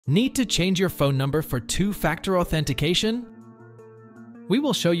Need to change your phone number for two-factor authentication? We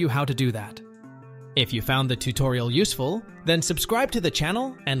will show you how to do that. If you found the tutorial useful, then subscribe to the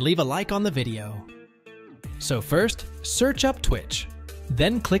channel and leave a like on the video. So first, search up Twitch.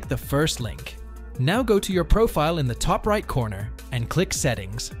 Then click the first link. Now go to your profile in the top right corner and click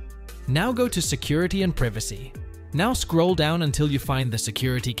Settings. Now go to Security and Privacy. Now scroll down until you find the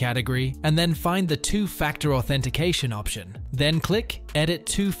Security category and then find the Two-Factor Authentication option. Then click Edit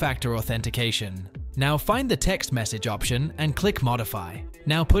Two-Factor Authentication. Now find the text message option and click Modify.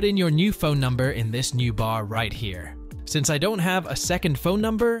 Now put in your new phone number in this new bar right here. Since I don't have a second phone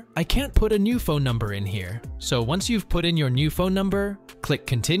number, I can't put a new phone number in here. So once you've put in your new phone number, click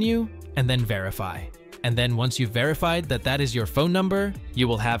Continue and then Verify. And then once you've verified that that is your phone number, you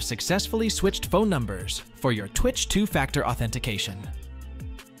will have successfully switched phone numbers for your Twitch two-factor authentication.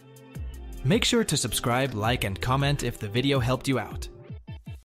 Make sure to subscribe, like, and comment if the video helped you out.